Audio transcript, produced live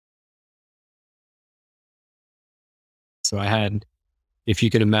So I had, if you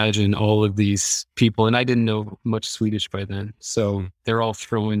can imagine, all of these people, and I didn't know much Swedish by then. So they're all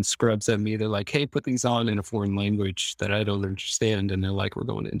throwing scrubs at me. They're like, hey, put these on in a foreign language that I don't understand. And they're like, we're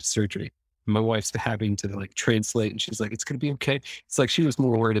going into surgery. My wife's having to like translate, and she's like, it's going to be okay. It's like she was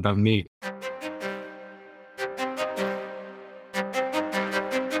more worried about me.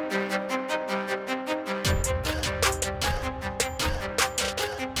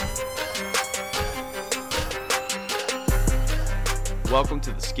 Welcome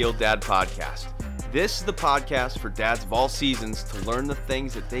to the Skilled Dad Podcast. This is the podcast for dads of all seasons to learn the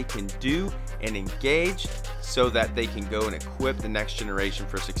things that they can do and engage so that they can go and equip the next generation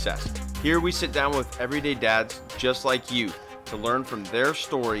for success. Here we sit down with everyday dads just like you to learn from their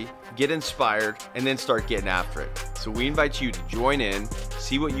story, get inspired, and then start getting after it. So we invite you to join in,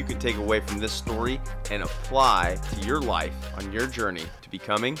 see what you can take away from this story, and apply to your life on your journey to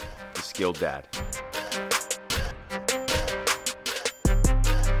becoming the Skilled Dad.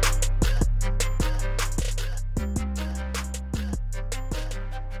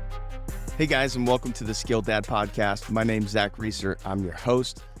 Hey guys, and welcome to the Skilled Dad Podcast. My name's Zach Reeser. I'm your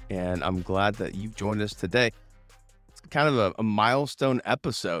host, and I'm glad that you've joined us today. It's kind of a milestone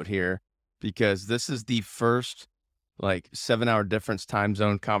episode here because this is the first 7-hour difference time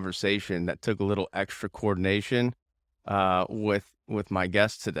zone conversation that took a little extra coordination with my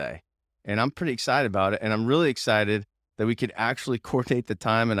guest today. And I'm pretty excited about it. And I'm really excited that we could actually coordinate the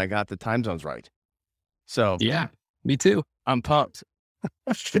time and I got the time zones right. So Yeah, me too. I'm pumped.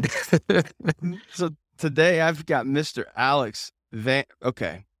 So today I've got Mr. Alex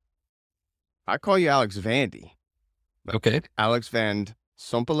okay. I call you Alex Vandy. Okay. Alex Van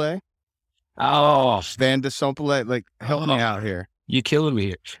Sompele. Oh, Van De Sompele. Help me out here. you're killing me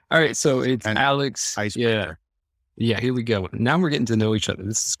here. All right. So it's And Alex. icebreaker. Yeah, here we go. Now we're getting to know each other.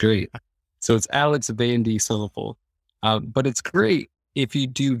 This is great. So it's Alex Van De Sompele. But it's great if you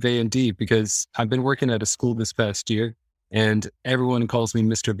do Van D because I've been working at a school this past year and everyone calls me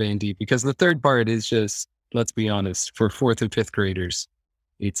Mr. Van D because the third part is just, let's be honest, for fourth and fifth graders,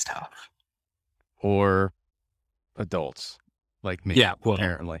 it's tough. Or adults like me. Yeah, well,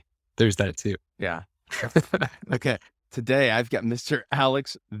 apparently. there's that too. Yeah. Okay. Today I've got Mr.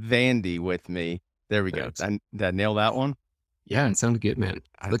 Alex Vandy with me. There we go. Thanks. Did I nail that one? Yeah, it sounded good, man.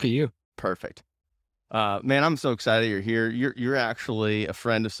 Look at you. Perfect. Man, I'm so excited you're here. You're actually a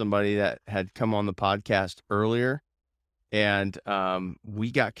friend of somebody that had come on the podcast earlier, and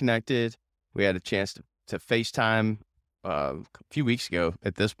we got connected. We had a chance to FaceTime a few weeks ago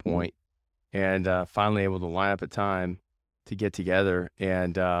at this point, and finally able to line up a time to get together.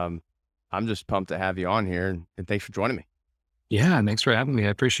 And I'm just pumped to have you on here, and thanks for joining me. Yeah, thanks for having me. I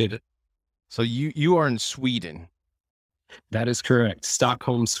appreciate it. So you are in Sweden. That is correct.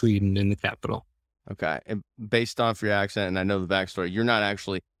 Stockholm, Sweden, in the capital. Okay. And based off your accent, and I know the backstory, you're not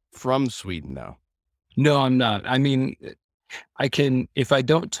actually from Sweden, though. No, I'm not. I mean, I can, if I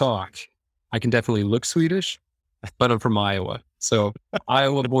don't talk, I can definitely look Swedish, but I'm from Iowa. So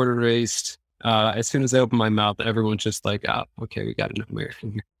Iowa border raised. As soon as I open my mouth, everyone's just like, oh, okay, we got an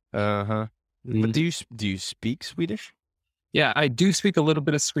American here. Uh-huh. Mm. But do you speak Swedish? Yeah, I do speak a little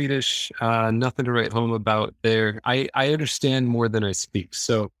bit of Swedish. Nothing to write home about there. I understand more than I speak.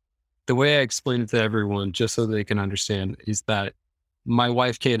 So the way I explain it to everyone, just so they can understand, is that my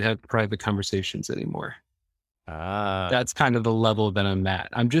wife can't have private conversations anymore. Ah. That's kind of the level that I'm at.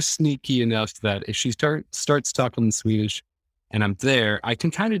 I'm just sneaky enough that if she starts talking in Swedish and I'm there, I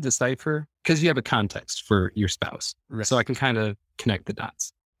can kind of decipher because you have a context for your spouse. Right. So I can kind of connect the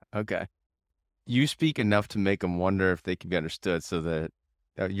dots. Okay. You speak enough to make them wonder if they can be understood so that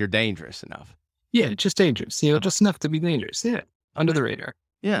you're dangerous enough. Yeah, just dangerous. Just enough to be dangerous. Yeah, under the radar.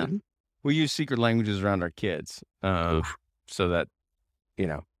 Yeah. Mhm. We use secret languages around our kids so that,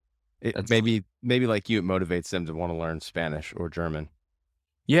 That's maybe like you, it motivates them to want to learn Spanish or German.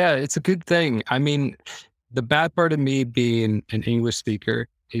 Yeah, it's a good thing. I mean, the bad part of me being an English speaker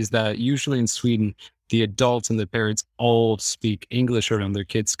is that usually in Sweden, the adults and the parents all speak English around their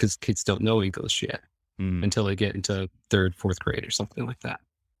kids because kids don't know English yet until they get into third, fourth grade or something like that.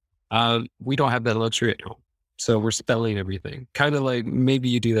 We don't have that luxury at home. So we're spelling everything. Kind of like maybe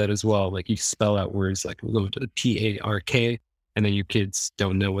you do that as well. Like you spell out words like we'll go to the PARK and then your kids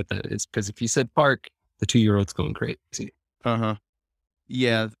don't know what that is. Because if you said park, the 2-year-old's going crazy. Uh-huh.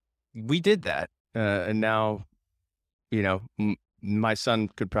 Yeah, we did that. And now, my son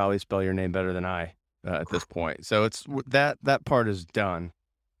could probably spell your name better than I at this point. So it's that part is done.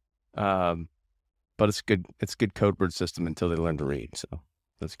 But it's good. It's good code word system until they learn to read. So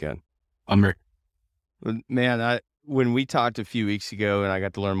that's good. Bummer. Man, when we talked a few weeks ago and I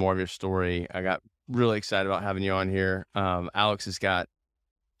got to learn more of your story, I got really excited about having you on here. Alex has got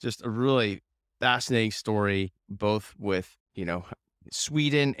just a really fascinating story, both with,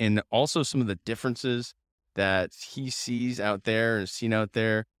 Sweden and also some of the differences that he sees out there and seen out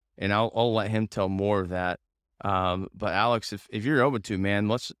there. And I'll let him tell more of that. But Alex, if you're open to, man,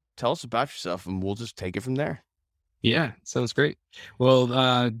 let's tell us about yourself and we'll just take it from there. Yeah, sounds great.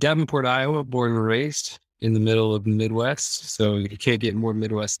 Well, Davenport, Iowa, born and raised in the middle of the Midwest. So you can't get more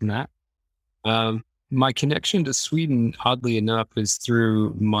Midwest than that. My connection to Sweden, oddly enough, is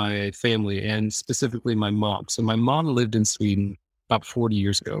through my family and specifically my mom. So my mom lived in Sweden about 40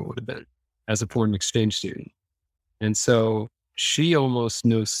 years ago, it would have been, as a foreign exchange student. And so she almost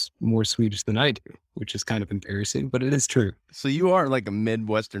knows more Swedish than I do, which is kind of embarrassing, but it is true. So you are like a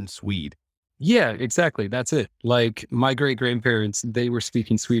Midwestern Swede. Yeah, exactly. That's it. Like my great grandparents, they were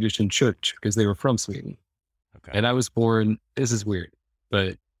speaking Swedish in church because they were from Sweden. Okay. And I was born, this is weird,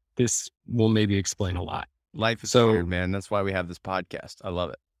 but this will maybe explain a lot. Life is So weird, man. That's why we have this podcast. I love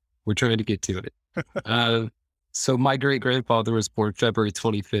it. we're trying to get to it. So my great grandfather was born February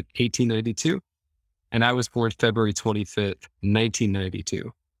 25th, 1892. And I was born February 25th,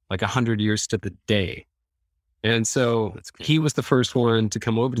 1992, like 100 years to the day. And so That's cool. he was the first one to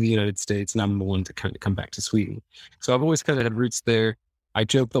come over to the United States, and I'm the one to kind of come back to Sweden. So I've always kind of had roots there. I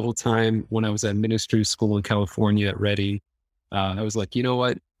joked the whole time when I was at ministry school in California at Reading. I was like, you know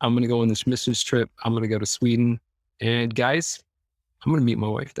what? I'm going to go on this missions trip. I'm going to go to Sweden. And guys, I'm going to meet my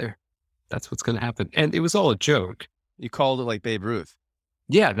wife there. That's what's going to happen. And it was all a joke. You called it like Babe Ruth.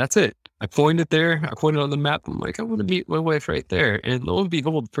 Yeah, that's it. I pointed there. I pointed on the map. I'm like, I want to meet my wife right there. And lo and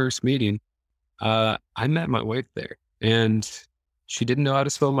behold, first meeting, I met my wife there, and she didn't know how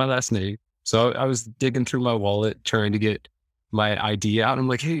to spell my last name. So I was digging through my wallet, trying to get my ID out. I'm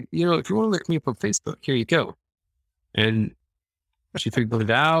like, hey, if you want to look me up on Facebook, here you go. And she figured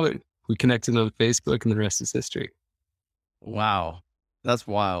it out. We connected on Facebook, and the rest is history. Wow. That's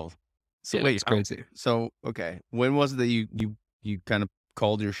wild. So Yeah, wait, it's crazy. okay. When was it that you kind of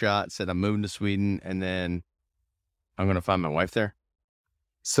called your shot, said I'm moving to Sweden, and then I'm going to find my wife there?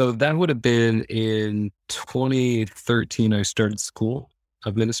 So that would have been in 2013. I started school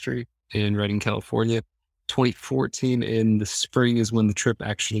of ministry in Redding, California. 2014 in the spring is when the trip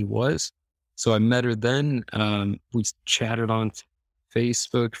actually was. So I met her then. We chatted on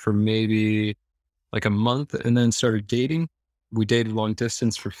Facebook for maybe like a month and then started dating. We dated long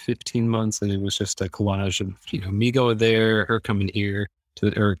distance for 15 months, and it was just a collage of, me going there, her coming here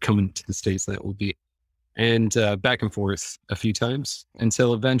or coming to the States, that would be, and back and forth a few times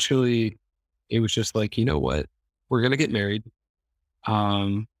until eventually it was just like, you know what, we're going to get married.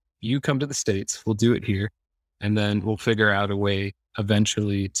 You come to the States, we'll do it here. And then we'll figure out a way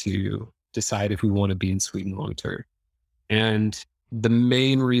eventually to decide if we want to be in Sweden long term. And the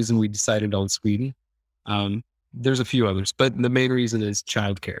main reason we decided on Sweden, there's a few others, but the main reason is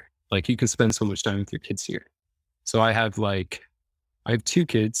childcare. Like you can spend so much time with your kids here. So I have 2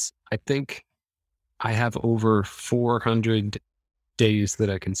 kids. I think I have over 400 days that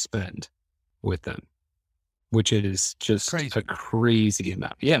I can spend with them, which is just Crazy. a crazy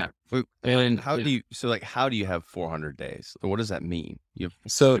amount. Yeah. Wait, And how do you have 400 days? What does that mean? You have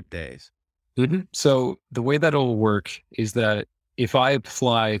so, 400 days. so the way that'll work is that if I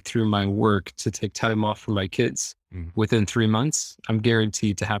apply through my work to take time off for my kids within 3 months, I'm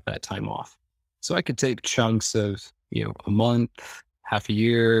guaranteed to have that time off. So I could take chunks of, a month, half a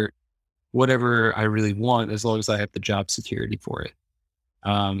year, whatever I really want, as long as I have the job security for it.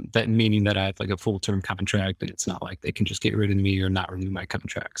 That meaning that I have like a full-term contract, and it's not like they can just get rid of me or not renew my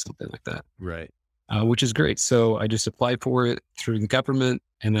contract, something like that. Right. Which is great. So I just apply for it through the government,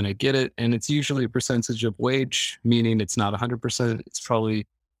 and then I get it. And it's usually a percentage of wage, meaning it's not 100%. It's probably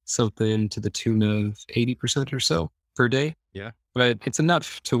something to the tune of 80% or so per day. Yeah. But it's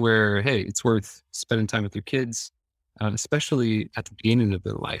enough to where, hey, it's worth spending time with your kids, especially at the beginning of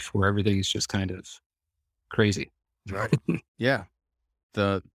their life where everything is just kind of crazy. Right. Yeah.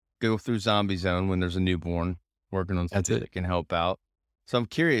 The go through zombie zone when there's a newborn, working on That's something it. that can help out. So I'm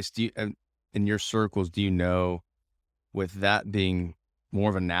curious, do you, in your circles, do you know, with that being more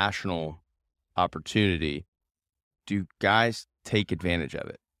of a national opportunity, do guys take advantage of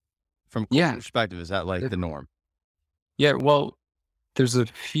it? From Yeah. perspective, is that like the norm? Yeah. Well, there's a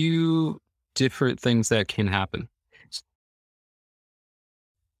few different things that can happen.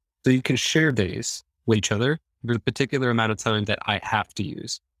 So you can share days with each other. There's a particular amount of time that I have to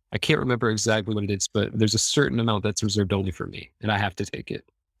use. I can't remember exactly what it is, but there's a certain amount that's reserved only for me, and I have to take it.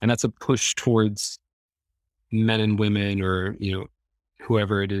 And that's a push towards men and women, or,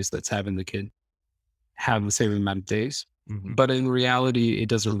 whoever it is that's having the kid, have the same amount of days. Hmm. But in reality, it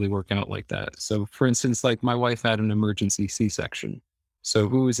doesn't really work out like that. So, for instance, like my wife had an emergency C-section. So,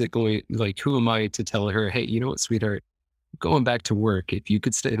 who is it going, like, who am I to tell her, hey, you know what, sweetheart, going back to work, if you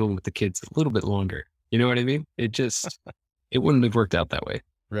could stay home with the kids a little bit longer, you know what I mean? It wouldn't have worked out that way.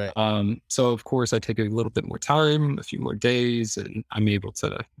 Right. So, of course, I take a little bit more time, a few more days, and I'm able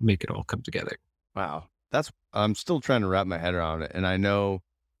to make it all come together. Wow. I'm still trying to wrap my head around it. And I know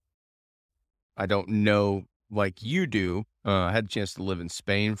I don't know like you do. I had a chance to live in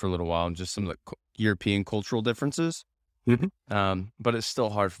Spain for a little while and just some of the European cultural differences. Mhm. But it's still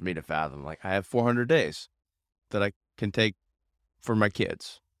hard for me to fathom. Like I have 400 days that I can take for my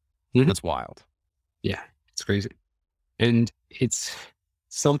kids. Mhm. That's wild. Yeah, it's crazy. And it's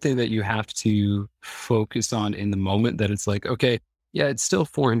something that you have to focus on in the moment that it's like, okay, yeah, it's still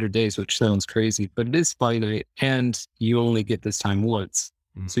 400 days, which sounds crazy, but it is finite and you only get this time once.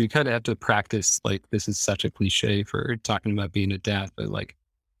 Mm. So you kind of have to practice. Like, this is such a cliche for talking about being a dad, but like,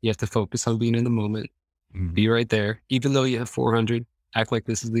 you have to focus on being in the moment, Mhm. be right there, even though you have 400, act like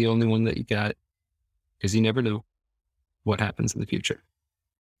this is the only one that you got because you never know what happens in the future.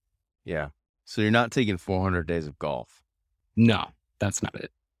 Yeah. So you're not taking 400 days of golf. No, that's not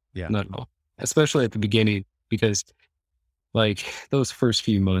it. Yeah. Not at all. Especially at the beginning, because like those first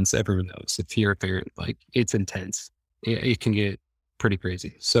few months, everyone knows if you're a parent, like it's intense. It can get pretty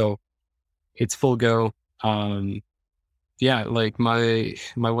crazy. So it's full go. Um, yeah, like my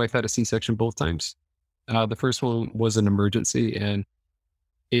wife had a C-section both times. The first one was an emergency, and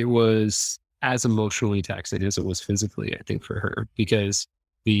it was as emotionally taxing as it was physically, I think, for her because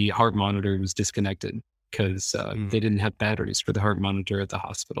the heart monitor was disconnected because Mm. they didn't have batteries for the heart monitor at the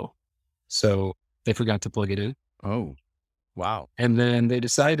hospital. So they forgot to plug it in. Oh, wow. And then they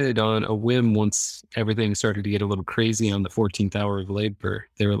decided on a whim once everything started to get a little crazy on the 14th hour of labor.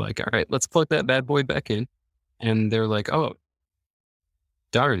 They were like, all right, let's plug that bad boy back in. And they're like, oh,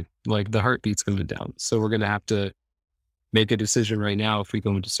 darn, like the heartbeat's going down. So we're going to have to make a decision right now if we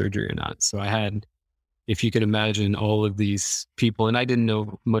go into surgery or not. So I had, if you can imagine, all of these people, and I didn't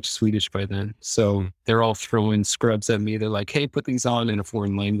know much Swedish by then. So they're all throwing scrubs at me. They're like, hey, put these on in a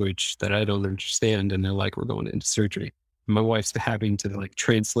foreign language that I don't understand. And they're like, we're going into surgery. My wife's having to like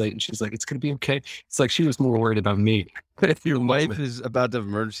translate, and she's like, it's going to be okay. It's like she was more worried about me. If Your you're wife is about to have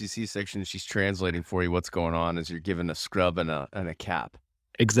emergency C-section. She's translating for you what's going on as you're given a scrub and a cap.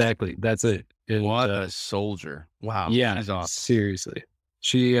 exactly, that's it. And What a soldier. Wow. yeah, She's awesome. seriously,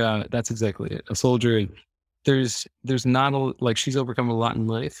 she that's exactly it. A soldier. And there's not a, like she's overcome a lot in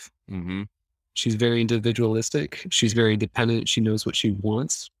life. Mm-hmm. She's very individualistic. She's very dependent. She knows what she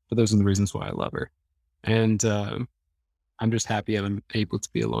wants. But those are the reasons why I love her. And I'm just happy I'm able to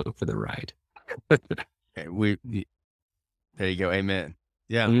be along for the ride. Okay, there you go. Amen.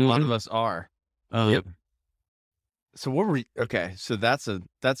 Yeah, a lot of Mhm. us are. Yep. So what were okay, so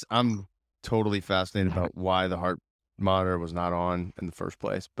I'm totally fascinated about why the heart monitor was not on in the first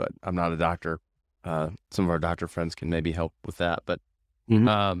place, but I'm not a doctor. Some of our doctor friends can maybe help with that. But Mhm.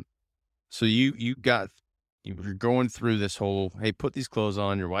 um, so you're going through this whole, hey, put these clothes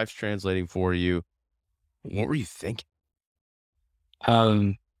on, your wife's translating for you. What were you thinking?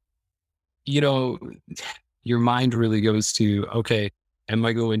 Um, you know, your mind really goes to, okay, am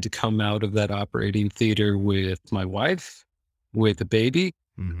I going to come out of that operating theater with my wife, with a baby,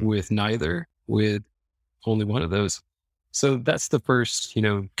 Mhm. with neither, with only one of those? So that's the first,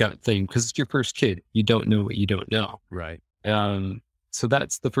 gut thing because it's your first kid. You don't know what you don't know. Right. Um, so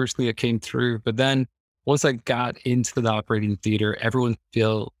that's the first thing that came through. But then once I got into the operating theater,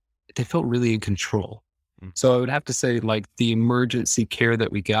 they felt really in control. Mm. So I would have to say like the emergency care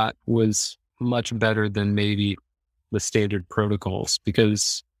that we got was much better than maybe the standard protocols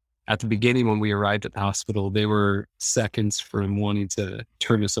because at the beginning when we arrived at the hospital, they were seconds from wanting to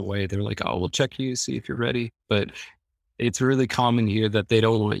turn us away. They were like, oh, we'll check you, see if you're ready. But it's really common here that they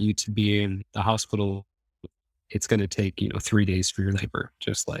don't want you to be in the hospital. It's going to take 3 days for your labor,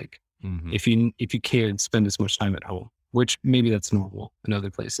 just like Mhm. if you can spend as much time at home, which maybe that's normal in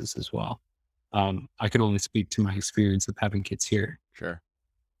other places as well. I can only speak to my experience of having kids here, Sure.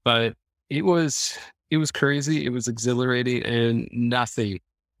 but it was it was crazy, it was exhilarating, and nothing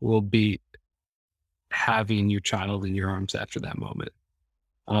will beat having your child in your arms after that moment.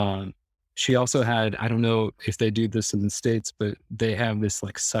 um she also had, I don't know if they do this in the States, but they have this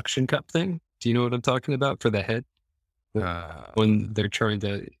like suction cup thing. Do you know what I'm talking about for the head? Uh, When they're trying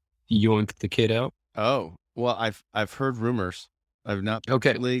to yoink the kid out? oh, well, I've heard rumors. I've not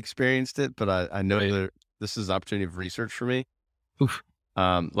Okay. personally experienced it, but I know Right. that this is opportunity of research for me. Oof.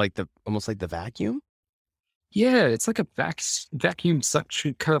 Like almost like the vacuum? Yeah, it's like a vacuum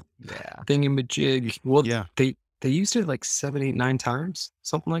suction cup Yeah. thingamajig. Well, Yeah. they used it like 7, 8, 9 times,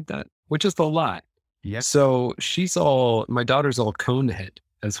 something like that, which is a lot. Yeah. So my daughter's all cone head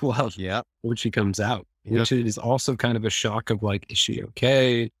as well Yep. when she comes out, Yep. which is also kind of a shock of like, is she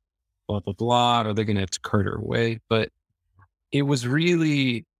okay? Blah, blah, blah. Are they going to have to cart her away? But it was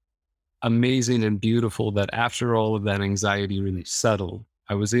really amazing and beautiful that after all of that anxiety really settled,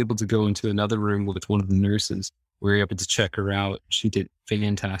 I was able to go into another room with one of the nurses. We were able to check her out. She did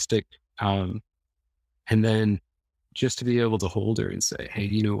fantastic. Um, and then just to be able to hold her and say, hey,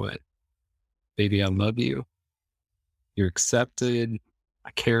 you know what, baby, I love you. You're accepted.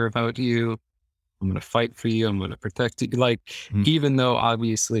 I care about you. I'm going to fight for you. I'm going to protect you. Like, Mm. even though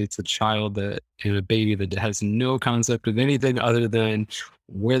obviously it's a child and a baby that has no concept of anything other than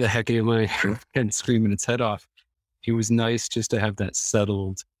where the heck am I and screaming its head off. It was nice just to have that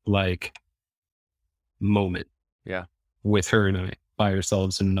settled, like, moment Yeah. with her and I by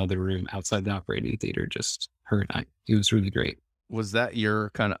ourselves in another room outside the operating theater, just her and I. It was really great. Was that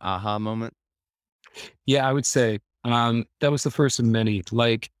your kind of aha moment? Yeah, I would say that was the first of many.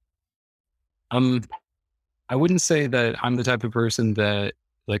 Like, um, I wouldn't say that I'm the type of person that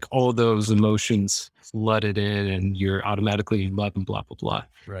like all those emotions flooded in and you're automatically in love and blah, blah, blah.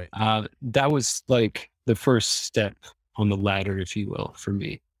 Right. That was like the first step on the ladder, if you will, for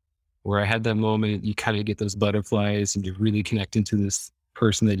me, where I had that moment, you kind of get those butterflies and you're really connecting to this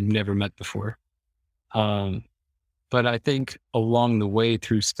person that you've never met before. Um, but I think along the way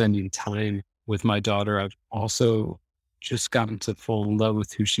through spending time with my daughter, I've also just gotten to fall in love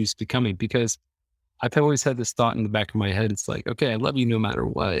with who she's becoming because I've always had this thought in the back of my head. It's like, okay, I love you no matter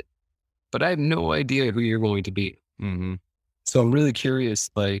what, but I have no idea who you're going to be. Mm-hmm. So I'm really curious.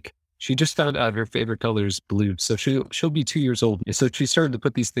 Like, she just found out her favorite color is blue. So she'll be 2 years old. So she started to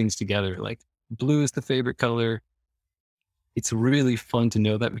put these things together. Like, blue is the favorite color. It's really fun to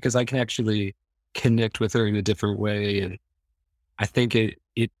know that because I can actually connect with her in a different way. And I think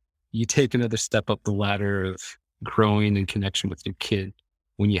you take another step up the ladder of growing in connection with your kid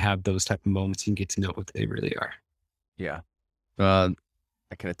when you have those type of moments. You can get to know what they really are. Yeah.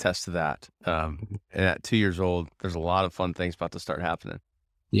 I can attest to that. And at 2 years old, there's a lot of fun things about to start happening.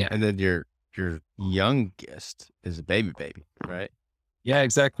 Yeah. And then your youngest is a baby, right? Yeah,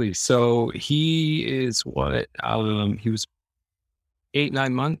 exactly. So he is he was 8,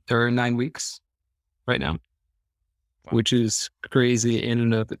 9 months or 9 weeks right now, Wow. which is crazy in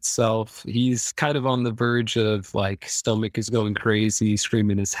and of itself. He's kind of on the verge of like stomach is going crazy,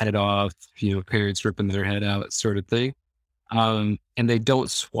 screaming his head off, parents ripping their head out sort of thing. And they don't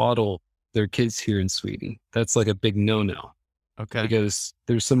swaddle their kids here in Sweden. That's like a big no-no. Okay. Because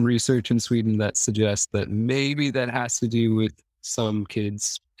there's some research in Sweden that suggests that maybe that has to do with some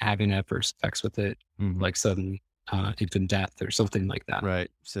kids having adverse effects with it, Mhm. like sudden infant death or something like that.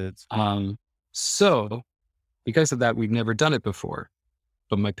 Right. So it's So because of that, we've never done it before.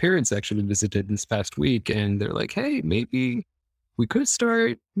 But my parents actually visited this past week and they're like, hey, maybe we could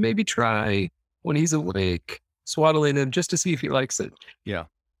maybe try when he's awake, swaddling him just to see if he likes it. yeah.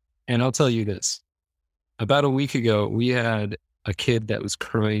 And I'll tell you this. About a week ago, we had a kid that was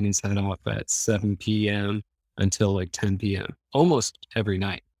crying his head off at 7 p.m. until like 10 p.m. almost every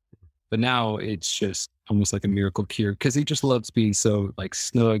night. But now it's just almost like a miracle cure because he just loves being so like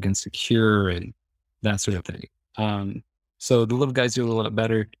snug and secure and that sort of thing. So the little guy's doing a lot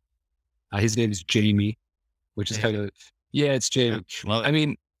better. His name is Jamie, which is kind of, yeah, it's Jamie. Love it. I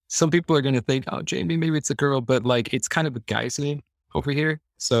mean, some people are going to think, oh, Jamie, maybe it's a girl, but like it's kind of a guy's name over here.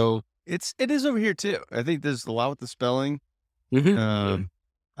 So It is over here too. I think there's a lot with the spelling. mhm.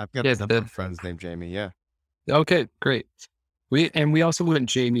 I've got Yeah, a number of friends named Jamie. Yeah. okay, great. We also went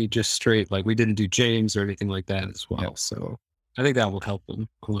Jamie just straight, like we didn't do James or anything like that as well. Yep. So I think that will help them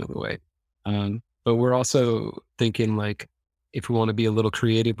along the way. But we're also thinking like if we want to be a little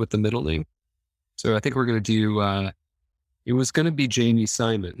creative with the middle name. So I think we're going to do, it was going to be Jamie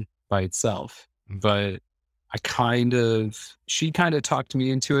Simon by itself, but she kind of talked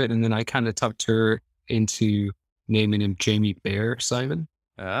me into it. And then I kind of talked her into naming him Jamie Bear Simon.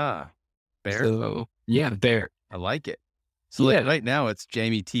 Ah, Bear. So yeah, Bear. I like it. So like Yeah. right now it's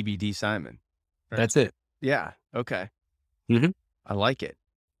Jamie TBD Simon. Right? That's it. Yeah. Okay. Mhm. I like it.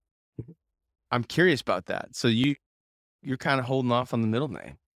 I'm curious about that. So you're kind of holding off on the middle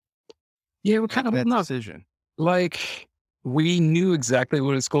name. Yeah, we're kind of that holding off. decision. Like we knew exactly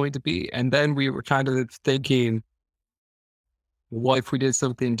what it's going to be. And then we were kind of thinking, what if we did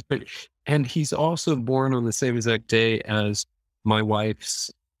something different? And he's also born on the same exact day as my wife's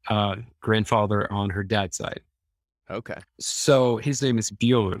grandfather on her dad's side. Okay. So his name is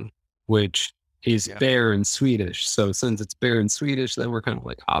Bjorn, which is Yeah. bear in Swedish. So since it's bear in Swedish, then we're kind of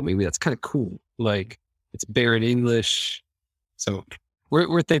like, oh, maybe that's kind of cool. Like it's bear in English. So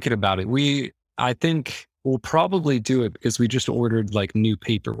we're thinking about it. I think we'll probably do it because we just ordered like new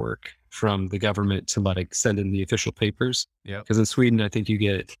paperwork from the government to like send in the official papers. Yep. Because in Sweden, I think you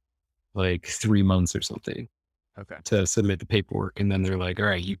get like 3 months or something Okay. to submit the paperwork, and then they're like, all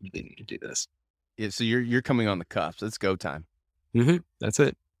right, you really need to do this. Yeah. So you're coming on the cusp. It's go time. That's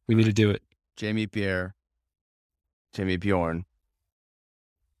it. We All need right. to do it. Jamie Pierre, Jamie Bjorn,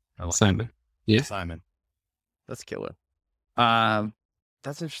 I like Simon. Yeah. Simon. That's killer.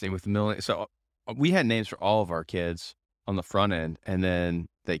 That's interesting with the millennial. So we had names for all of our kids on the front end, and then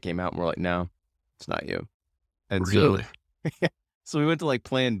they came out and we're like, no, it's not you. And Really? so we went to like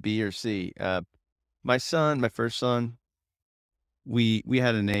plan B or C. My first son, we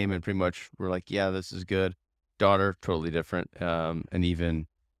had a name and pretty much we're like, yeah, this is good. Daughter, totally different. And even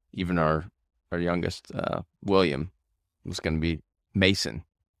our youngest, William, was going to be Mason.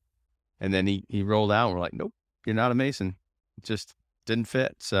 And then he rolled out and we're like, nope, you're not a Mason. It just didn't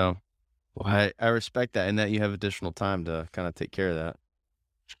fit. So Wow. I respect that, and that you have additional time to kind of take care of that.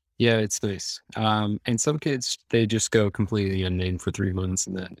 Yeah, it's nice. And some kids, they just go completely unnamed for 3 months,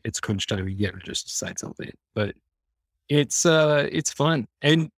 and then it's crunch time. You get to just decide something. But it's fun.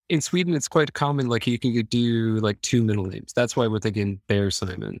 And in Sweden, it's quite common. Like you can do like 2 middle names. That's why we're thinking Bear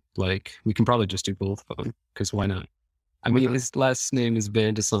Simon. Like we can probably just do both of them because why not? I mean, his last name is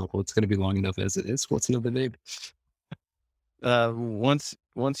Van De Sompele. It's going to be long enough as it is. What's another name?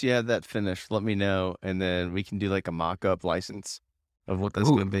 Once you have that finished, let me know, and then we can do like a mock-up license of what that's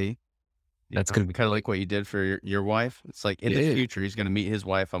Ooh, going to be. that's going to be kind of like what you did for your wife. It's like in the yeah. future, he's going to meet his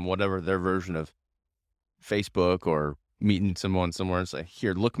wife on whatever their version of Facebook or meeting someone somewhere and say,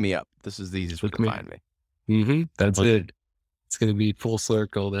 here, look me up. This is the easiest way Look to me. find me. That's it. It's going to be full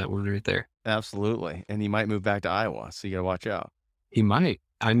circle. That one right there. Absolutely. And he might move back to Iowa, so you got to watch out. He might.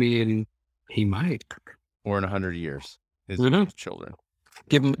 I mean, he might. Or in 100 years, his children.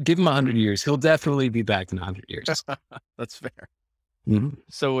 Give him 100 years. He'll definitely be back in 100 years. That's fair. Mhm.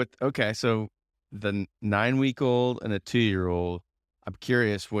 So so the 9-week-old and a 2-year-old, I'm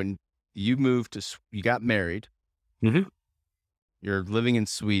curious, when you you got married, Mhm. you're living in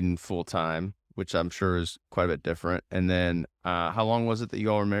Sweden full time, which I'm sure is quite a bit different. And then how long was it that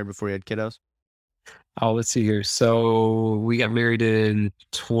you all were married before you had kiddos? Oh, let's see here. So we got married in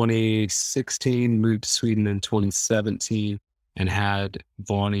 2016, moved to Sweden in 2017, and had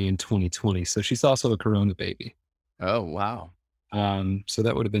Bonnie in 2020. So she's also a Corona baby. Oh, wow. So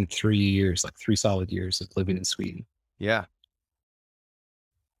that would have been 3 years, like 3 solid years of living in Sweden. Yeah.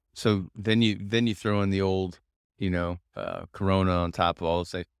 So then you throw in the old, Corona on top of all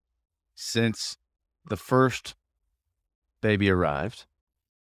those things. Since the first baby arrived,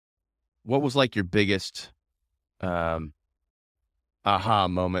 what was like your biggest aha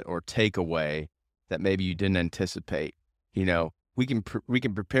moment or takeaway that maybe you didn't anticipate? We can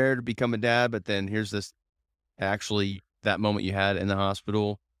prepare to become a dad, but then here's this actually that moment you had in the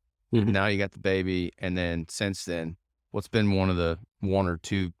hospital. Mhm. Now you got the baby, and then since then, what's been one or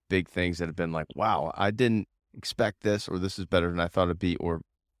two big things that have been like, wow, I didn't expect this, or this is better than I thought it'd be, or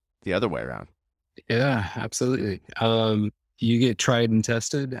the other way around? Yeah, absolutely. You get tried and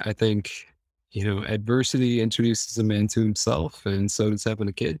tested. I think, adversity introduces a man to himself, and so does having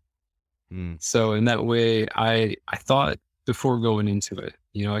a kid. Mm. So in that way, I thought before going into it,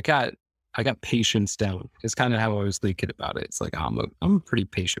 I got patience down. It's kind of how I was thinking about it. It's like I'm a pretty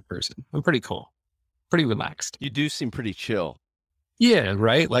patient person. I'm pretty cool, pretty relaxed. You do seem pretty chill. Yeah,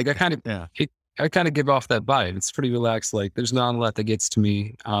 right. Like I kind of Yeah. I kind of give off that vibe. It's pretty relaxed. Like there's not a lot that gets to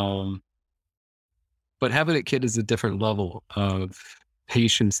me. But having a kid is a different level of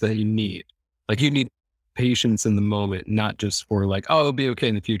patience that you need. Like you need patience in the moment, not just for like, oh, it'll be okay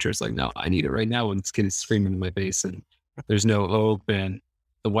in the future. It's like, no, I need it right now when this kid is screaming in my face and there's no hope and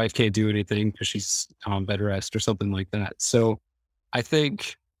the wife can't do anything because she's on bed rest or something like that. So I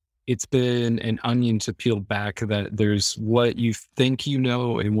think it's been an onion to peel back that there's what you think you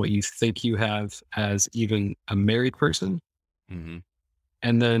know and what you think you have as even a married person. Mm-hmm.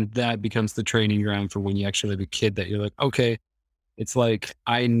 And then that becomes the training ground for when you actually have a kid that you're like, okay, it's like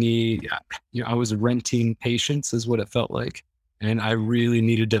I was renting patience is what it felt like. And I really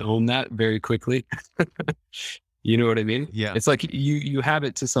needed to own that very quickly. You know what I mean? Yeah. It's like you have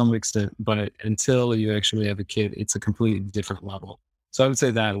it to some extent, but until you actually have a kid, it's a completely different level. So I would say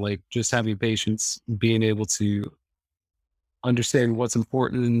that like just having patience, being able to understand what's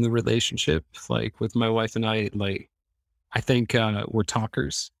important in the relationship, like with my wife and I, like I think we're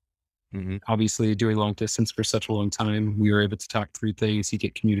talkers. Hmm. Obviously, doing long distance for such a long time, we were able to talk through things. You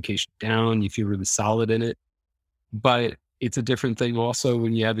get communication down, you feel really solid in it. But it's a different thing also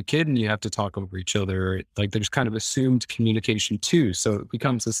when you have a kid and you have to talk over each other. Like there's kind of assumed communication too. So it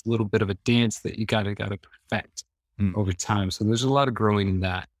becomes this little bit of a dance that you gotta perfect Mm. over time. So there's a lot of growing in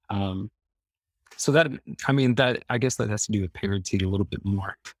that. So that I mean that I guess that has to do with parenting a little bit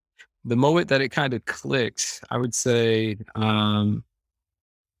more. The moment that it kind of clicked, I would say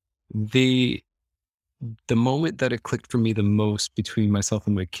the the moment that it clicked for me the most between myself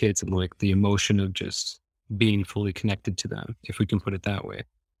and my kids and like the emotion of just being fully connected to them, if we can put it that way,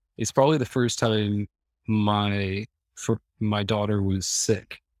 it's probably the first time my daughter was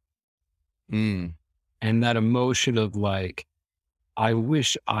sick. Mm. And that emotion of like, I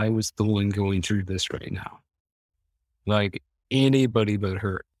wish I was the one going through this right now. Like anybody but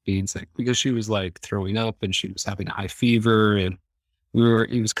her being sick because she was like throwing up and she was having a high fever and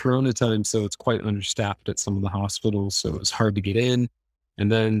it was Corona time, so it's quite understaffed at some of the hospitals, so it was hard to get in. And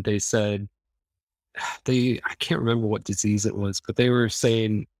then they said I can't remember what disease it was, but they were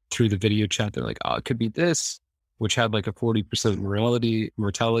saying through the video chat, they're like, oh, it could be this, which had like a 40%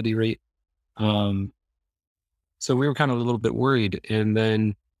 mortality rate. Um, so we were kind of a little bit worried. And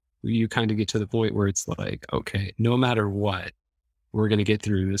then you kind of get to the point where it's like, okay, no matter what, we're going to get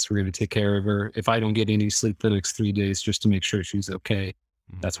through this. We're going to take care of her. If I don't get any sleep the next 3 days just to make sure she's okay,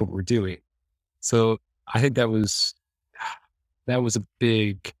 Mhm. that's what we're doing. So I think that was a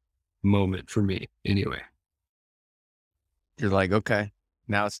big moment for me anyway. You're like, okay,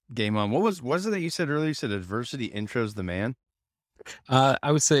 now it's game on. What was it that you said earlier? You said adversity intros the man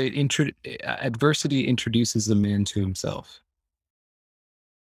I would say adversity introduces a man to himself.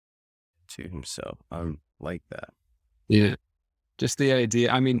 to himself. I like that. Yeah. Just the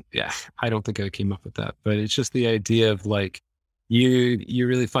idea. I mean, yeah, I don't think I came up with that, but it's just the idea of like you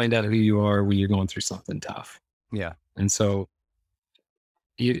really find out who you are when you're going through something tough. Yeah. And so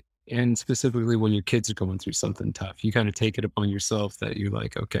you and specifically when your kids are going through something tough, you kind of take it upon yourself that you're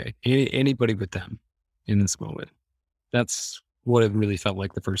like, okay, anybody but them in this moment. That's what it really felt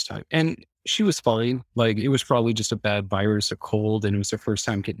like the first time. And she was fine. Like it was probably just a bad virus or cold, and it was her first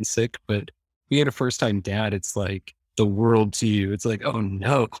time getting sick. But being a first time dad, it's like the world to you. It's like, oh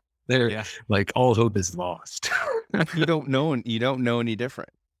no, they're Yeah. like all hope is lost. You don't know, and you don't know any different.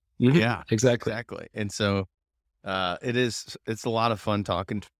 Mhm. Yeah, Exactly. exactly. And so, it's a lot of fun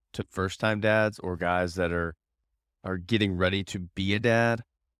talking to first time dads or guys that are getting ready to be a dad.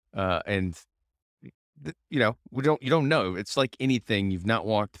 And you don't know. It's like anything. You've not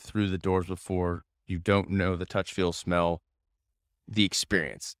walked through the doors before. You don't know the touch, feel, smell, the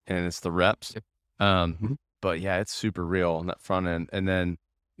experience, and it's the reps. Yep. Um, Mhm. but yeah, it's super real on that front end. And then,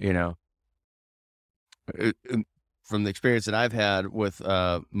 you know, from the experience that I've had with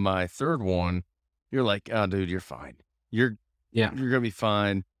my third one, you're like, oh, dude, you're fine. You're Yeah. you're gonna be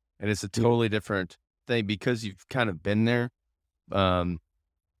fine, and it's a totally different thing because you've kind of been there. Um,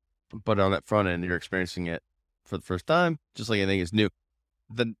 but on that front end, you're experiencing it for the first time, just like anything is new.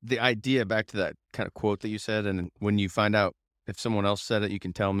 The idea back to that kind of quote that you said, and when you find out if someone else said it, you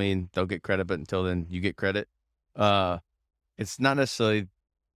can tell me and they'll get credit, but until then, you get credit. Uh, it's not necessarily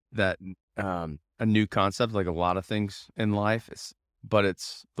that a new concept like a lot of things in life. But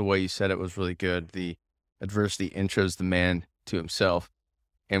it's the way you said it was really good. The adversity intros the man to himself,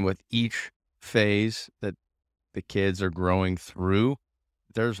 and with each phase that the kids are growing through,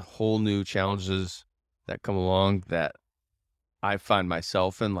 there's whole new challenges that come along that I find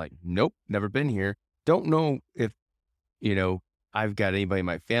myself in. Like, nope, never been here. Don't know if you know I've got anybody in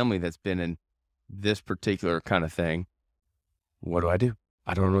my family that's been in this particular kind of thing. What do I do?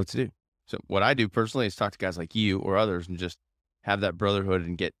 I don't know what to do. So what I do personally is talk to guys like you or others and just have that brotherhood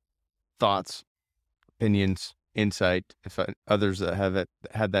and get thoughts, opinions, insight, if others that have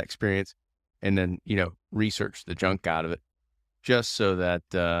had that experience, and then, research the junk out of it just so that,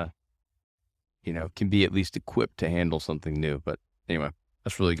 can be at least equipped to handle something new. But anyway,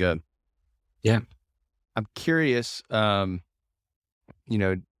 that's really good. Yeah. I'm curious, you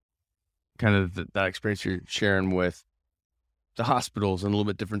know, kind of that experience you're sharing with the hospitals and a little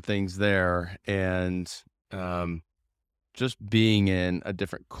bit different things there. And, just being in a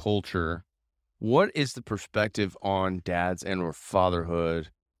different culture, what is the perspective on dads and or fatherhood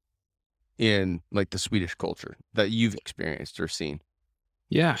in like the Swedish culture that you've experienced or seen?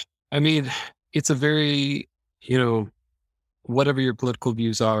 Yeah. I mean, it's a very, you know, whatever your political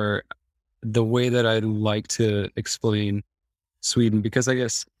views are, the way that I like to explain Sweden, because I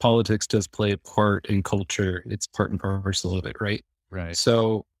guess politics does play a part in culture. It's part and parcel of it, right? Right.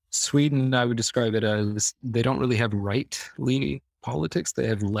 So Sweden, I would describe it as they don't really have right leaning politics. They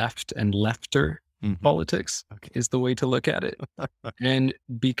have left and lefter Mhm. politics Okay. is the way to look at it. And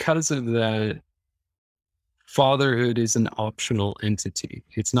because of that, fatherhood is an optional entity.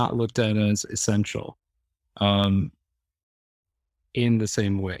 It's not looked at as essential um, in the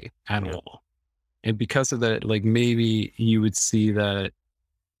same way at all. And because of that, like maybe you would see that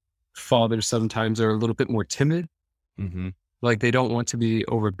fathers sometimes are a little bit more timid. Mm-hmm. Like they don't want to be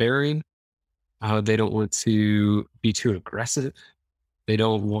overbearing. They don't want to be too aggressive. They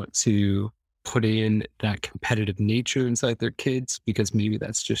don't want to put in that competitive nature inside their kids because maybe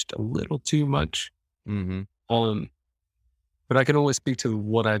that's just a little too much. Mm-hmm. Um, but I can only speak to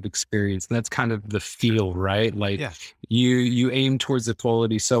what I've experienced. And that's kind of the feel, right? Like Yeah. you aim towards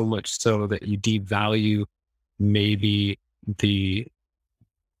equality so much so that you devalue maybe the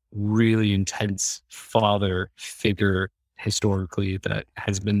really intense father figure historically that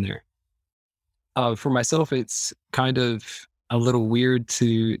has been there. For myself, it's kind of a little weird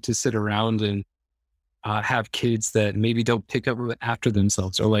to sit around and have kids that maybe don't pick up after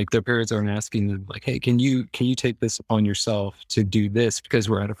themselves, or like their parents aren't asking them, like, "Hey, can you take this upon yourself to do this because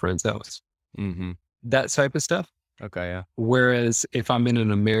we're at a friend's house?" Mm-hmm. That type of stuff. Okay. Yeah. Whereas if I'm in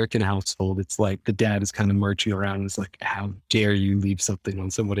an American household, it's like the dad is kind of marching around and it's like, "How dare you leave something on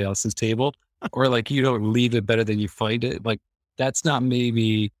somebody else's table?" Or like, "You don't leave it better than you find it." Like that's not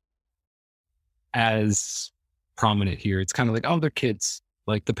maybe as prominent here. It's kind of like, oh, they're kids.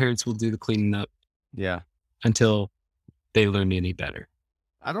 Like the parents will do the cleaning up Yeah. until they learn any better.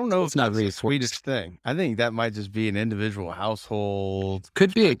 I don't So know if it's not that's really a Swedish forced. thing. I think that might just be an individual household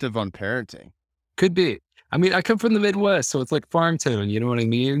Could be, perspective on parenting. could be. I mean, I come from the Midwest, so it's like farm town, you know what I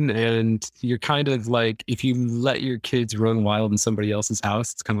mean? And you're kind of like, if you let your kids run wild in somebody else's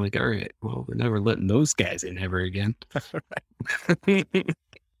house, it's kind of like, all right, well, we're never letting those guys in ever again.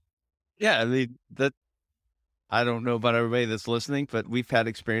 Yeah, I mean that. I don't know about everybody that's listening, but we've had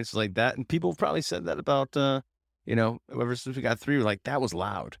experiences like that, and people have probably said that about ever since we got through. Like that was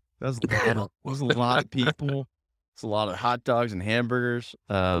loud. That was loud. Was a lot of people. It's a lot of hot dogs and hamburgers.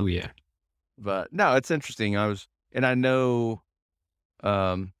 Oh, yeah. But no, it's interesting. I know,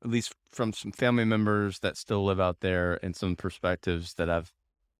 at least from some family members that still live out there, and some perspectives that I've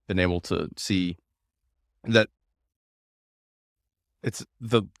been able to see, that it's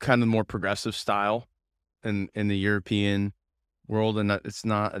the kind of more progressive style in the European world, and that it's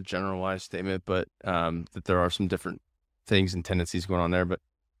not a generalized statement, but that there are some different things and tendencies going on there. But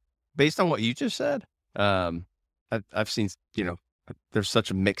based on what you just said, I've seen, there's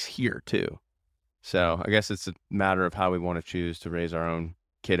such a mix here too. So I guess it's a matter of how we want to choose to raise our own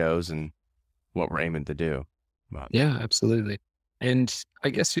kiddos and what we're aiming to do. But Yeah, absolutely. And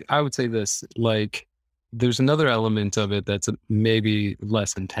I guess I would say this, like, there's another element of it that's maybe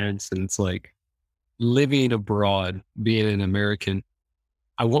less intense. And it's like living abroad, being an American,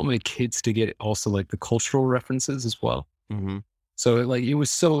 I want my kids to get also like the cultural references as well. mm-hmm. So like it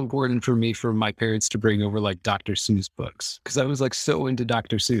was so important for me for my parents to bring over like Dr. Seuss books because I was like so into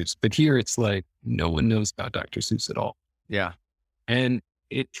Dr. Seuss. But here it's like no one knows about Dr. Seuss at all. Yeah, And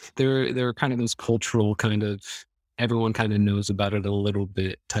there are kind of those cultural kind of everyone kind of knows about it a little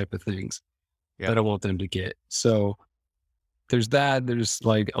bit type of things yeah, that I want them to get. So there's that. There's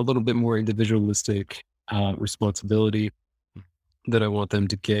like a little bit more individualistic responsibility that I want them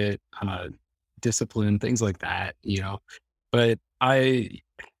to get, discipline, things like that, you know. But my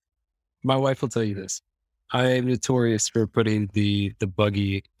wife will tell you this. I am notorious for putting the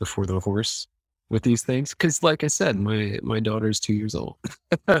buggy before the horse with these things. Cause like I said, my daughter's 2 years old.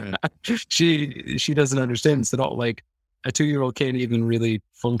 right. She doesn't understand this at all. Like a 2-year-old can't even really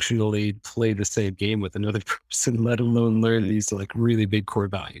functionally play the same game with another person, let alone learn these like really big core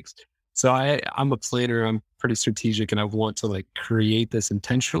values. So I'm a planner, I'm pretty strategic, and I want to like create this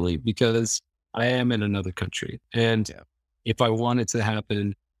intentionally because I am in another country. And Yeah, if I want it to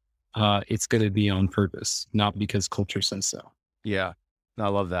happen, it's going to be on purpose, not because culture says so. yeah. I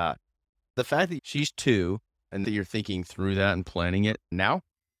love that. The fact that she's 2 and that you're thinking through that and planning it now,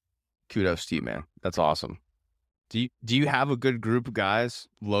 kudos to you, man. That's awesome. Do you have a good group of guys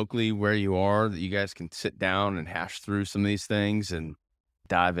locally where you are that you guys can sit down and hash through some of these things and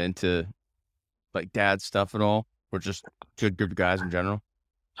dive into like dad stuff at all, or just good group of guys in general?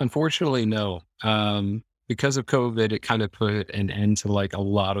 Unfortunately, no. Because of COVID, it kind of put an end to like a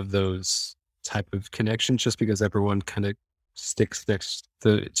lot of those type of connections, just because everyone kind of sticks next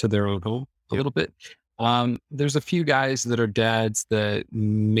to their own home a Yep. little bit. There's a few guys that are dads that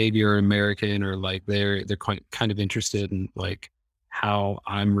maybe are American or like they're quite kind of interested in like how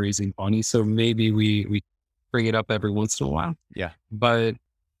I'm raising Bonnie. So maybe we bring it up every once in a while. Yeah. But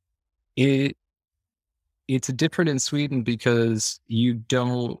it it's different in Sweden because you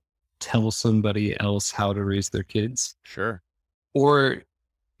don't tell somebody else how to raise their kids. Sure. Or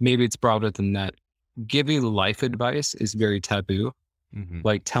maybe it's broader than that. Giving life advice is very taboo. Mm-hmm.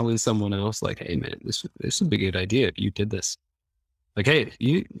 Like telling someone else, like, hey man, this would be a good idea if you did this. Like, hey,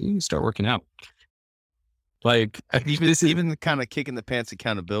 you start working out. Like Even the kind of kicking the pants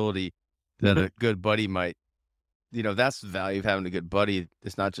accountability that Mhm. a good buddy might, that's the value of having a good buddy.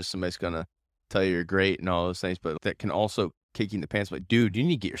 It's not just somebody's going to tell you you're great and all those things, but that can also kick you in the pants. Like, dude, you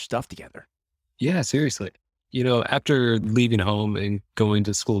need to get your stuff together. Yeah, seriously. After leaving home and going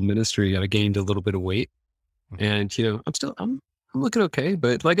to school ministry, I gained a little bit of weight. Mhm. And I'm looking okay,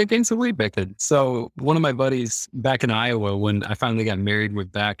 but like I gained some weight back then. So one of my buddies back in Iowa, when I finally got married,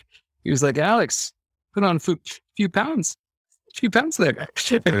 went back. He was like, Alex, put on a few pounds, there.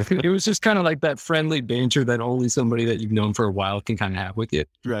 It was just kind of like that friendly banter that only somebody that you've known for a while can kind of have with you.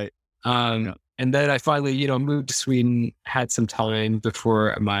 Right. Yeah. And then I finally, moved to Sweden, had some time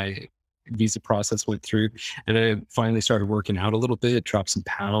before my visa process went through. And I finally started working out a little bit, dropped some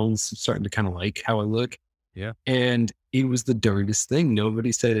pounds, starting to kind of like how I look. Yeah. And it was the darndest thing.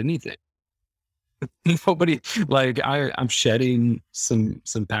 Nobody said anything. Nobody, like I'm shedding some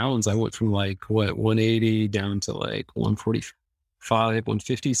pounds. I went from like 180 down to like 145,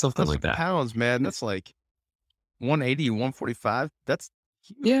 150, something That's like that. pounds, man. That's like 180, 145. That's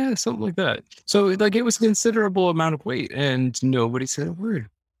huge. Yeah, something like that. So like it was a considerable amount of weight and nobody said a word.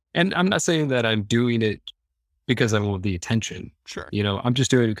 And I'm not saying that I'm doing it because I want the attention. Sure. I'm just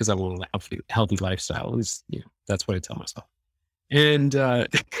doing it because I want a healthy lifestyle. At least, that's what I tell myself. And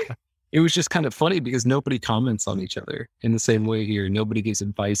it was just kind of funny because nobody comments on each other in the same way here. Nobody gives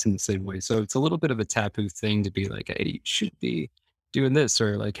advice in the same way. So it's a little bit of a taboo thing to be like, hey, you should be doing this,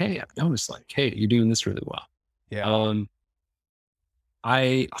 or like, hey, I've noticed, like, hey, you're doing this really well. Yeah.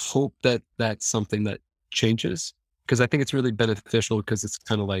 I hope that that's something that changes because I think it's really beneficial because it's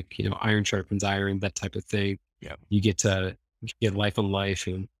kind of like, iron sharpens iron, that type of thing. Yeah. You get to get life on life.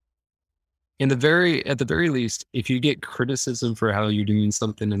 And at the very least, if you get criticism for how you're doing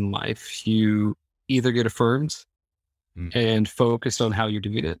something in life, you either get affirmed Mm. and focused on how you're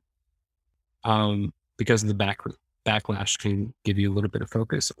doing it. Because of the backlash can give you a little bit of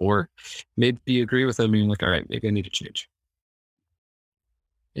focus, or maybe you agree with them and you're like, all right, maybe I need to change.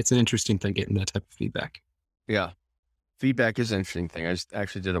 It's an interesting thing getting that type of feedback. Yeah. Feedback is an interesting thing. I just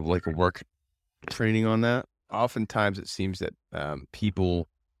actually did a work training on that. Oftentimes it seems that people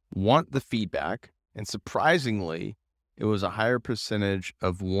want the feedback, and surprisingly, it was a higher percentage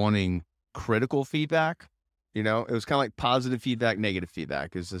of wanting critical feedback. It was kind of like positive feedback, negative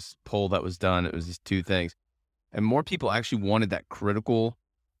feedback. It was this poll that was done. It was these two things. And more people actually wanted that critical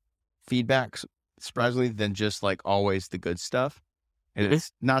feedback, surprisingly, than just like always the good stuff. And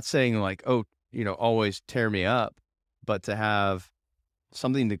it's not saying like, oh, always tear me up, but to have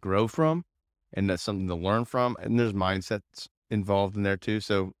something to grow from and that's something to learn from. And there's mindsets involved in there too.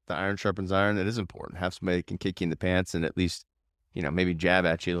 So the iron sharpens iron. It is important. Have somebody that can kick you in the pants and at least, maybe jab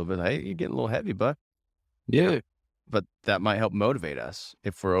at you a little bit. Hey, you're getting a little heavy, bud. Yeah. But that might help motivate us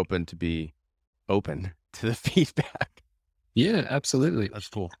if we're open to the feedback. Yeah, absolutely. That's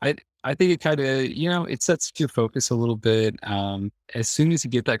cool. I think it kind of, it sets your focus a little bit. As soon as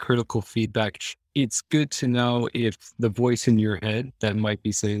you get that critical feedback, it's good to know if the voice in your head that might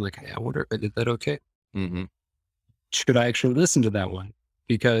be saying like, hey, I wonder if I did that okay. Mm-hmm. Should I actually listen to that one?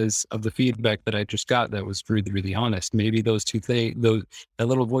 Because of the feedback that I just got that was really, really honest. Maybe those two things, that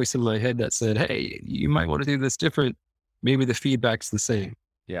little voice in my head that said, hey, you might want to do this different. Maybe the feedback's the same.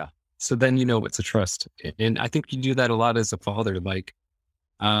 Yeah. So then it's a trust. And I think you do that a lot as a father. Like,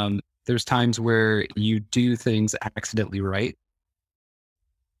 there's times where you do things accidentally right.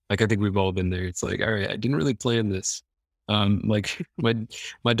 Like I think we've all been there. It's like, all right, I didn't really plan this. Like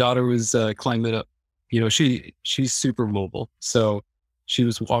my daughter was climbing up. She's super mobile, so she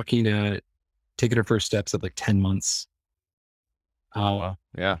was walking, taking her first steps at like 10 months. Wow.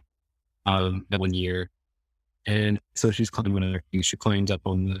 Yeah. That 1 year, and so she's climbing on her feet. She climbed up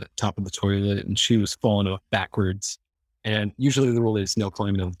on the top of the toilet, and she was falling off backwards. And usually the rule is no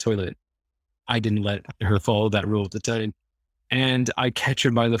climbing on the toilet. I didn't let her follow that rule at the time. And I catch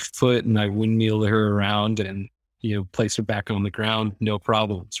her by the foot and I windmill her around and, place her back on the ground. No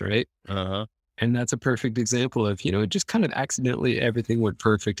problems. Right. Uh-huh. And that's a perfect example of, it just kind of accidentally everything went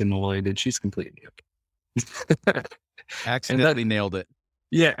perfect in the line and she's completely okay. Accidentally nailed it.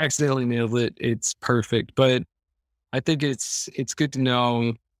 Yeah. Accidentally nailed it. It's perfect. But I think it's good to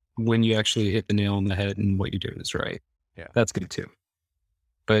know when you actually hit the nail on the head and what you're doing is right. Yeah. That's good too.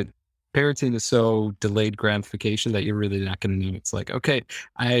 But parenting is so delayed gratification that you're really not going to know. It's like, okay,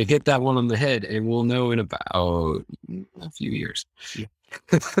 I hit that one on the head and we'll know in about a few years. Yeah.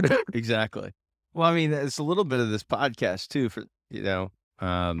 Exactly. Well, I mean, it's a little bit of this podcast too, for, well,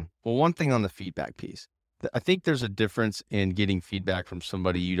 one thing on the feedback piece, I think there's a difference in getting feedback from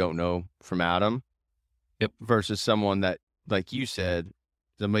somebody you don't know from Adam. Yep. Versus someone that, like you said,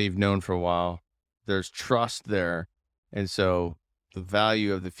 somebody you've known for a while, there's trust there. And so the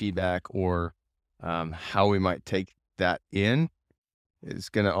value of the feedback, or how we might take that in, is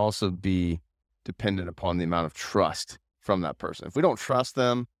going to also be dependent upon the amount of trust from that person. If we don't trust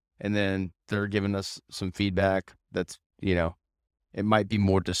them and then they're giving us some feedback that's, it might be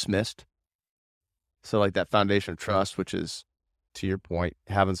more dismissed. So like that foundation of trust, which is, to your point,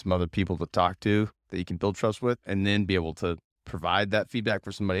 having some other people to talk to that you can build trust with, and then be able to provide that feedback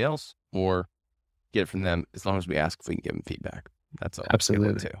for somebody else or get it from them, as long as we ask if we can give them feedback. That's all.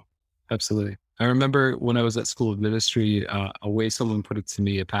 Absolutely. Too. Absolutely. I remember when I was at school of ministry, a way someone put it to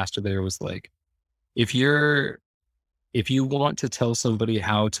me, a pastor there, was like, if you want to tell somebody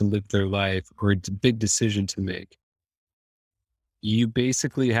how to live their life or a big decision to make, you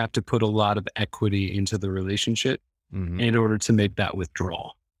basically have to put a lot of equity into the relationship in order to make that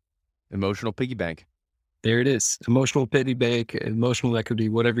withdrawal. Emotional piggy bank. There it is. Emotional piggy bank, emotional equity,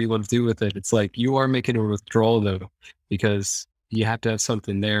 whatever you want to do with it. It's like you are making a withdrawal though, because you have to have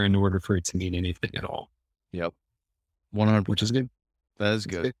something there in order for it to mean anything at all. Yep. 100%. Which is good. That is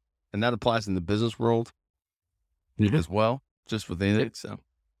good. And that applies in the business world as well, just with anything. So,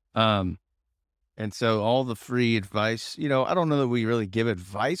 and so all the free advice, I don't know that we really give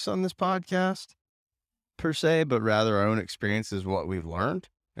advice on this podcast per se, but rather our own experience is what we've learned.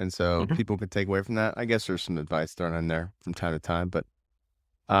 And so people can take away from that. I guess there's some advice thrown in there from time to time, but,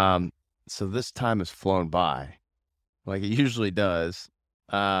 so this time has flown by like it usually does.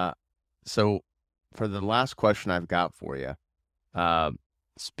 So for the last question I've got for you,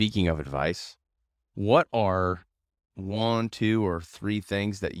 speaking of advice, what are 1, 2, or 3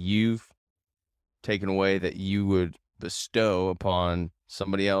 things that you've taken away that you would bestow upon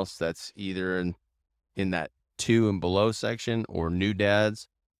somebody else that's either in that 2 and below section, or new dads,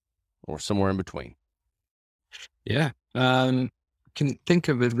 or somewhere in between? Yeah. Can think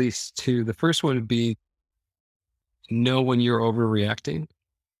of at least 2. The first one would be, know when you're overreacting,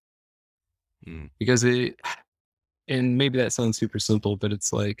 because and maybe that sounds super simple, but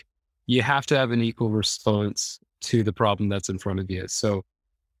it's like, you have to have an equal response to the problem that's in front of you. So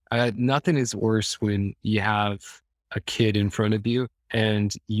nothing is worse when you have a kid in front of you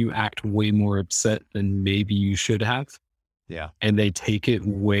and you act way more upset than maybe you should have. Yeah. And they take it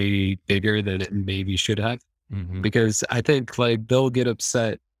way bigger than it maybe should have. Because I think like they'll get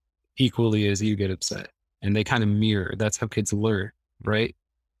upset equally as you get upset, and they kind of mirror. That's how kids learn, right?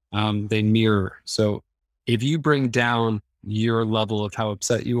 They mirror. So if you bring down your level of how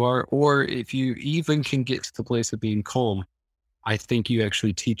upset you are, or if you even can get to the place of being calm, I think you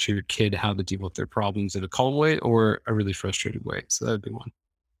actually teach your kid how to deal with their problems in a calm way or a really frustrated way. So that would be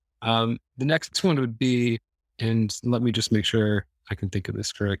one. The next one would be, and let me just make sure I can think of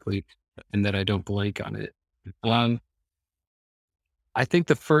this correctly and that I don't blank on it. I think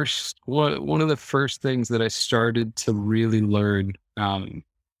the first one of the first things that I started to really learn,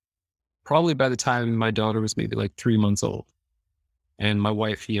 probably by the time my daughter was maybe like 3 months old, and my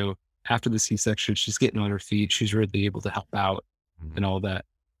wife, after the C-section, she's getting on her feet, she's really able to help out and all that.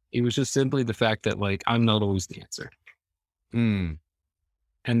 It was just simply the fact that like, I'm not always the answer. And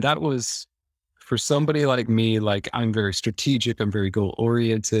that was, for somebody like me, like I'm very strategic, I'm very goal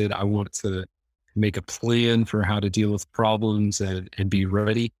oriented. I want to make a plan for how to deal with problems and be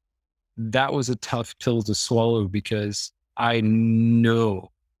ready. That was a tough pill to swallow, because I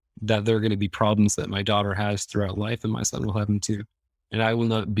know that there are going to be problems that my daughter has throughout life, and my son will have them too. And I will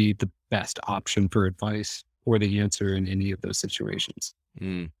not be the best option for advice or the answer in any of those situations.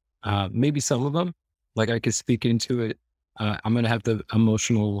 Maybe some of them, like I could speak into it. I'm going to have the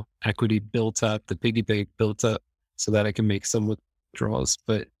emotional equity built up, the piggy bank built up, so that I can make some withdrawals.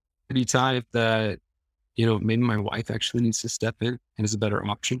 But any time that, maybe my wife actually needs to step in and is a better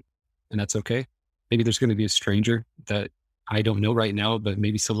option, and that's okay. Maybe there's going to be a stranger that I don't know right now, but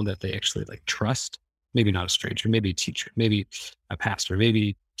maybe someone that they actually like trust. Maybe not a stranger, maybe a teacher, maybe a pastor,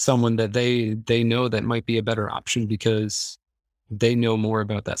 maybe someone that they know that might be a better option because they know more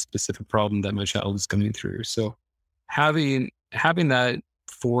about that specific problem that my child is going through. So having that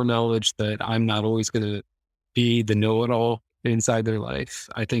foreknowledge that I'm not always going to be the know-it-all inside their life,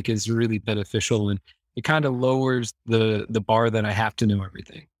 I think is really beneficial, and it kind of lowers the bar that I have to know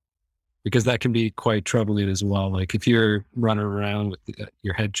everything. because that can be quite troubling as well. Like if you're running around with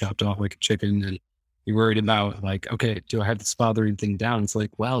your head chopped off like a chicken and you're worried about like, okay, do I have this bothering thing down? It's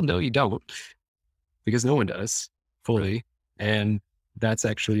like, well, no, you don't, because no one does fully. And that's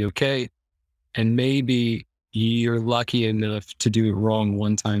actually okay. And maybe you're lucky enough to do it wrong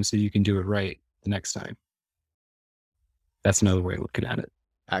one time so you can do it right the next time. That's another way of looking at it.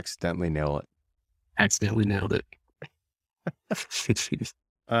 Accidentally nail it. Accidentally nailed it.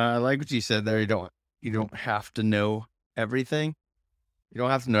 I like what you said there. You don't have to know everything. You don't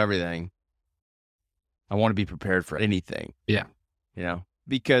have to know everything. I want to be prepared for anything. Yeah.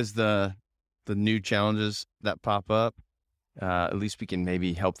 Because the new challenges that pop up, at least we can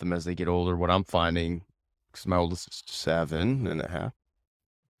maybe help them as they get older. What I'm finding, because my oldest is 7.5,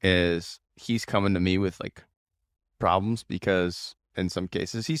 is he's coming to me with like problems because in some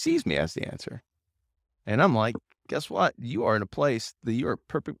cases he sees me as the answer. And I'm like, guess what? You are in a place that you are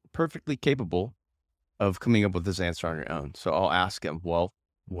perfectly capable of coming up with this answer on your own. So I'll ask him, well,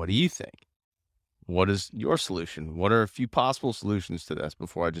 what do you think? What is your solution? What are a few possible solutions to this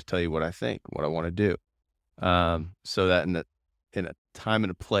before I just tell you what I think, what I want to do? So that in a time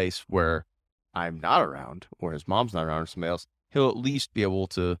and a place where I'm not around, or his mom's not around, or somebody else, he'll at least be able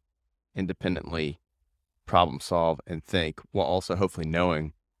to independently problem solve and think, while also hopefully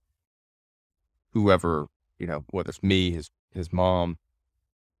knowing whoever, whether it's me, his mom,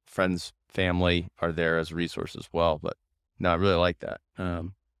 friends, family are there as a resource as well. But no, I really like that.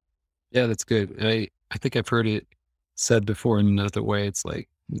 Yeah, that's good. I think I've heard it said before in another way. It's like,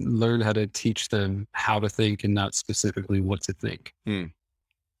 learn how to teach them how to think and not specifically what to think,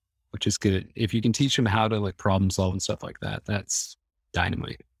 which is good. If you can teach them how to like problem solve and stuff like that, that's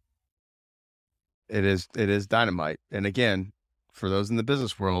dynamite. It is dynamite. And again, for those in the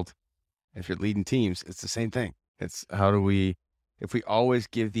business world, if you're leading teams, it's the same thing. It's if we always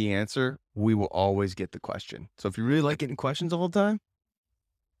give the answer, we will always get the question. So if you really like getting questions all the time,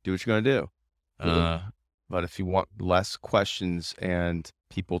 do what you're going to do. But if you want less questions and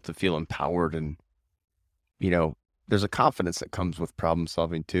people to feel empowered and, there's a confidence that comes with problem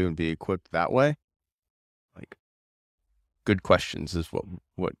solving too, and be equipped that way. Like good questions is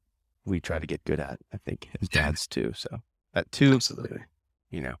what we try to get good at, I think, as dads too. So that too, absolutely,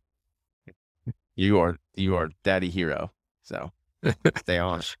 you are daddy hero. So stay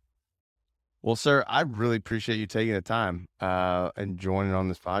on it. Well, sir, I really appreciate you taking the time and joining on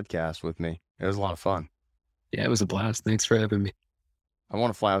this podcast with me. It was a lot of fun. Yeah, it was a blast. Thanks for having me. I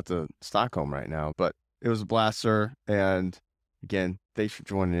want to fly out to Stockholm right now, but it was a blast, sir. And again, thanks for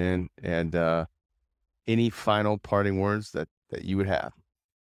joining in. And any final parting words that you would have?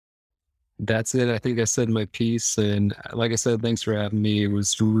 That's it. I think I said my piece. And like I said, thanks for having me. It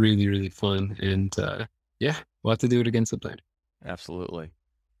was really, really fun. And yeah, we'll have to do it again sometime. Absolutely.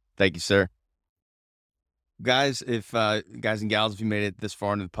 Thank you, sir. Guys, guys and gals, if you made it this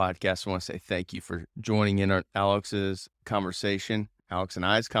far into the podcast, I want to say thank you for joining in on Alex and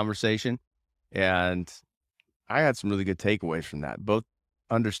I's conversation. And I had some really good takeaways from that, both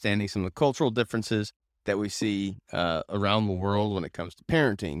understanding some of the cultural differences that we see around the world when it comes to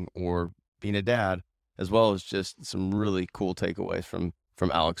parenting or being a dad, as well as just some really cool takeaways from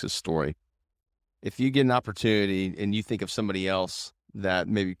Alex's story. If you get an opportunity and you think of somebody else that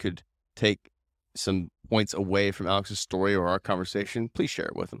maybe could take some points away from Alex's story or our conversation, please share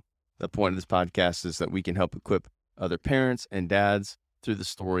it with them. The point of this podcast is that we can help equip other parents and dads through the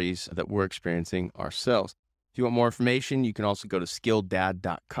stories that we're experiencing ourselves. If you want more information, you can also go to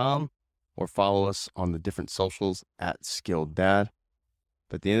skilledad.com or follow us on the different socials at skilleddad.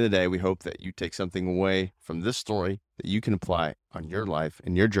 But at the end of the day, we hope that you take something away from this story that you can apply on your life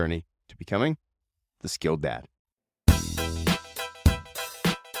and your journey to becoming the skilled dad.